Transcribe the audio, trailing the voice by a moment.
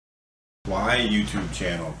Why a YouTube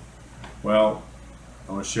channel? Well,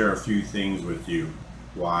 I want to share a few things with you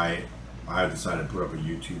why I decided to put up a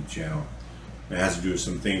YouTube channel. It has to do with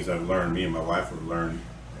some things I've learned, me and my wife have learned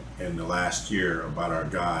in the last year about our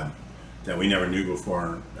God that we never knew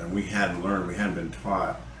before, and we hadn't learned, we hadn't been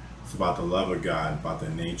taught. It's about the love of God, about the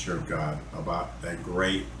nature of God, about that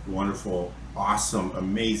great, wonderful, awesome,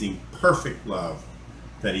 amazing, perfect love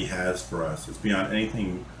that He has for us. It's beyond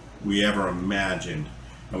anything we ever imagined,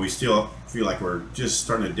 and we still feel like we're just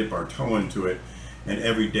starting to dip our toe into it, and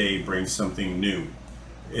every day brings something new.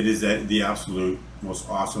 It is the absolute most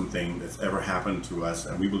awesome thing that's ever happened to us,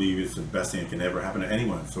 and we believe it's the best thing that can ever happen to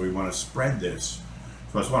anyone. So we want to spread this.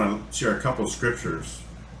 So I just want to share a couple of scriptures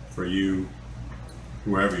for you,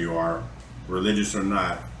 whoever you are, religious or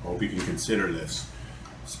not. I hope you can consider this.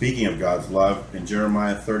 Speaking of God's love, in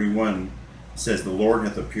Jeremiah 31 it says, "The Lord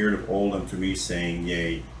hath appeared of old unto me, saying,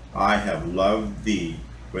 Yea, I have loved thee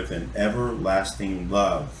with an everlasting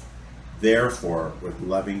love. Therefore, with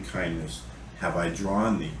loving kindness have I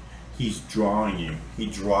drawn thee." He's drawing you. He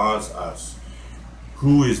draws us.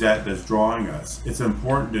 Who is that that's drawing us? It's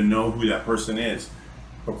important to know who that person is.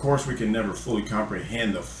 Of course, we can never fully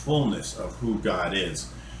comprehend the fullness of who God is.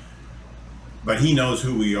 But He knows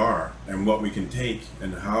who we are and what we can take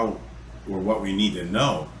and how, or what we need to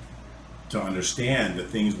know to understand the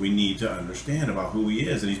things we need to understand about who He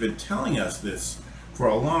is. And He's been telling us this for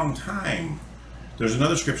a long time. There's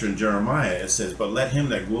another scripture in Jeremiah. It says, "But let him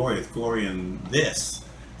that glorieth glory in this,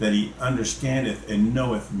 that he understandeth and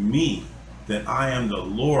knoweth me, that I am the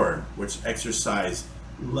Lord, which exercise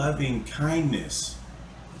loving kindness,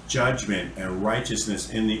 judgment, and righteousness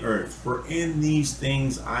in the earth. For in these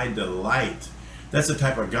things I delight." That's the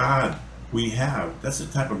type of God we have. That's the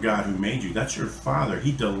type of God who made you. That's your Father.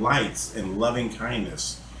 He delights in loving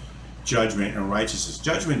kindness, judgment, and righteousness.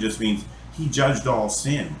 Judgment just means He judged all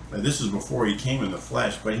sin. Now, this is before He came in the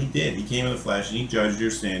flesh, but He did. He came in the flesh and He judged your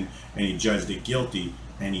sin, and He judged it guilty,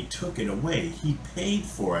 and He took it away. He paid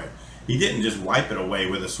for it. He didn't just wipe it away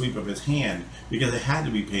with a sweep of His hand, because it had to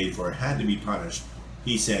be paid for. It had to be punished.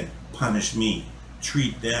 He said, "Punish me.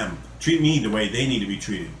 Treat them. Treat me the way they need to be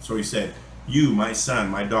treated." So He said, "You, my son,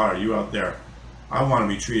 my daughter, you out there, I want to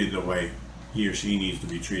be treated the way he or she needs to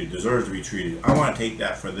be treated, deserves to be treated. I want to take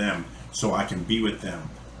that for them so I can be with them."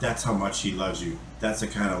 That's how much He loves you. That's the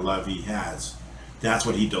kind of love He has. That's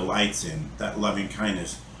what He delights in, that loving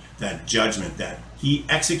kindness, that judgment that He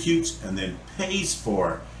executes and then pays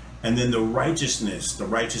for. And then the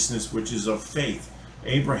righteousness which is of faith.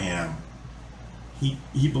 Abraham,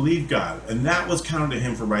 he believed God, and that was counted to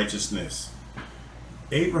him for righteousness.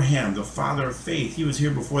 Abraham, the father of faith, he was here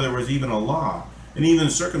before there was even a law. And even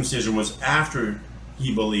circumcision was after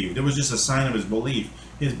he believed. It was just a sign of his belief.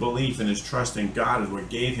 His belief and his trust in God is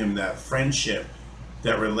what gave him that friendship,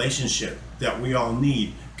 that relationship that we all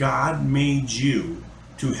need. God made you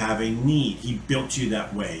to have a need. He built you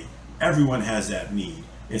that way. Everyone has that need.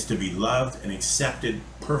 It's to be loved and accepted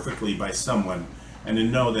perfectly by someone, and to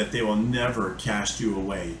know that they will never cast you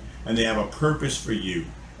away, and they have a purpose for you,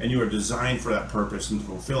 and you are designed for that purpose and to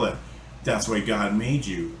fulfill it. That's why God made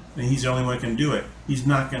you, and He's the only one who can do it. He's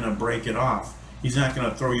not going to break it off. He's not going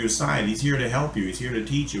to throw you aside. He's here to help you. He's here to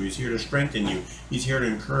teach you. He's here to strengthen you. He's here to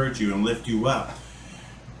encourage you and lift you up.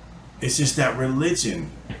 It's just that religion.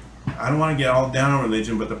 I don't want to get all down on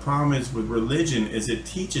religion, but the problem is with religion is it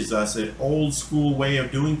teaches us an old school way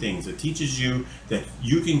of doing things. It teaches you that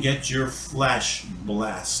you can get your flesh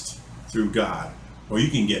blessed through God, or you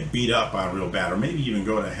can get beat up on real bad, or maybe even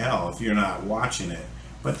go to hell if you're not watching it.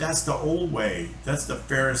 But that's the old way. That's the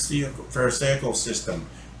Pharisaical system.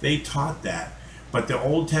 They taught that. But the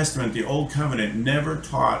Old Testament, the Old Covenant, never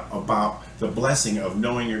taught about the blessing of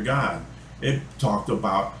knowing your God. It talked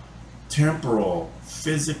about temporal,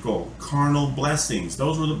 physical, carnal blessings.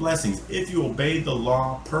 Those were the blessings. If you obey the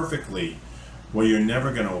law perfectly, well, you're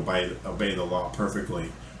never going to obey the law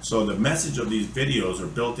perfectly. So the message of these videos, are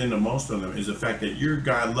built into most of them, is the fact that your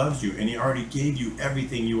God loves you, and He already gave you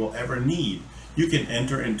everything you will ever need. You can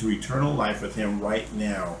enter into eternal life with Him right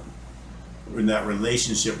now, in that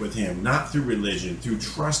relationship with Him, not through religion, through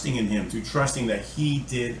trusting in Him, through trusting that He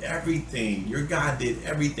did everything. Your God did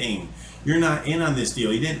everything. You're not in on this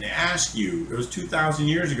deal. He didn't ask you. It was 2,000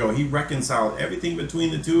 years ago. He reconciled everything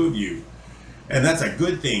between the two of you. And that's a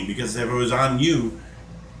good thing, because if it was on you,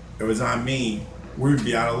 if it was on me, we'd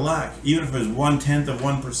be out of luck. Even if it was 1/10 of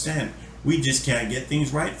 1%, we just can't get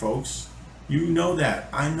things right, folks. You know that.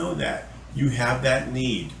 I know that. You have that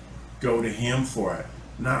need. Go to Him for it.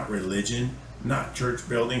 Not religion, not church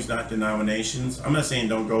buildings, not denominations. I'm not saying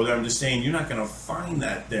don't go there. I'm just saying you're not going to find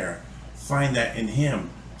that there. Find that in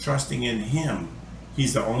Him, trusting in Him,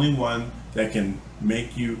 He's the only one that can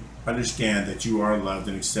make you understand that you are loved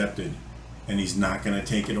and accepted, and he's not going to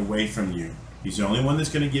take it away from you. He's the only one that's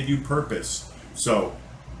going to give you purpose. So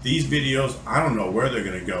these videos, I don't know where they're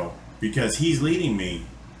going to go, because he's leading me.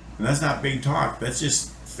 And that's not big talk. That's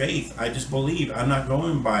just faith. I just believe. I'm not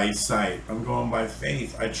going by sight. I'm going by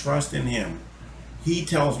faith. I trust in him. He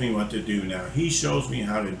tells me what to do now. He shows me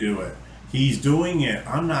how to do it. He's doing it.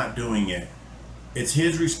 I'm not doing it. It's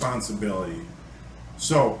his responsibility.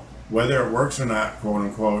 So whether it works or not, quote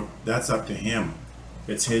unquote, that's up to him.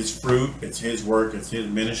 It's his fruit. It's his work. It's his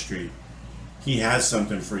ministry. He has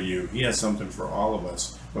something for you. He has something for all of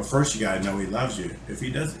us. But first, you got to know he loves you. If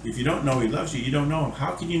you don't know he loves you, you don't know him.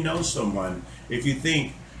 How can you know someone if you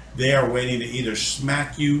think they are waiting to either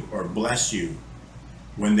smack you or bless you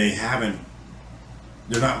when they haven't?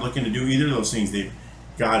 They're not looking to do either of those things.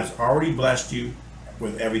 God has already blessed you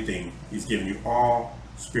with everything. He's given you all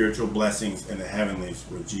spiritual blessings in the heavenlies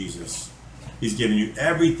with Jesus. He's given you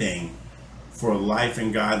everything for life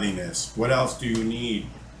and godliness. What else do you need?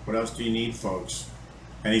 What else do you need, folks?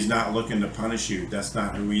 And he's not looking to punish you. That's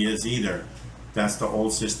not who he is either. That's the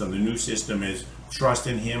old system. The new system is trust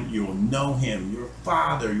in him. You will know him, your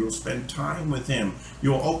Father. You will spend time with him.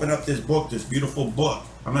 You will open up this book, this beautiful book.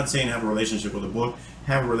 I'm not saying have a relationship with a book.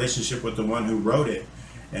 Have a relationship with the one who wrote it.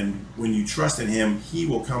 And when you trust in him, he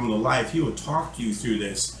will come to life. He will talk to you through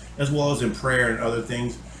this, as well as in prayer and other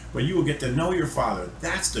things. But you will get to know your Father.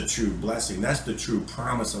 That's the true blessing. That's the true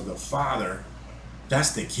promise of the Father.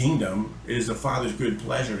 That's the kingdom. It is the Father's good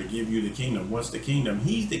pleasure to give you the kingdom. What's the kingdom?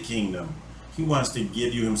 He's the kingdom. He wants to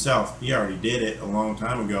give you himself. He already did it a long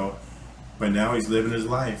time ago, but now he's living his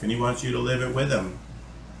life, and he wants you to live it with him.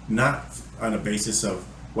 Not on a basis of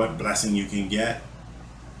what blessing you can get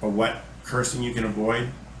or what cursing you can avoid.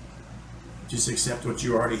 Just accept what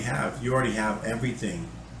you already have. You already have everything.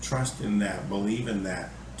 Trust in that. Believe in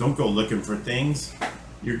that. Don't go looking for things.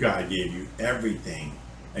 Your God gave you everything,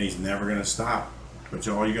 and he's never going to stop. But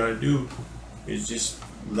all you got to do is just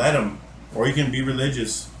let him. Or you can be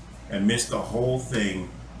religious and miss the whole thing.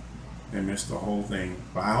 But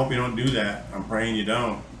I hope you don't do that. I'm praying you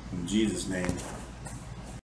don't. In Jesus' name.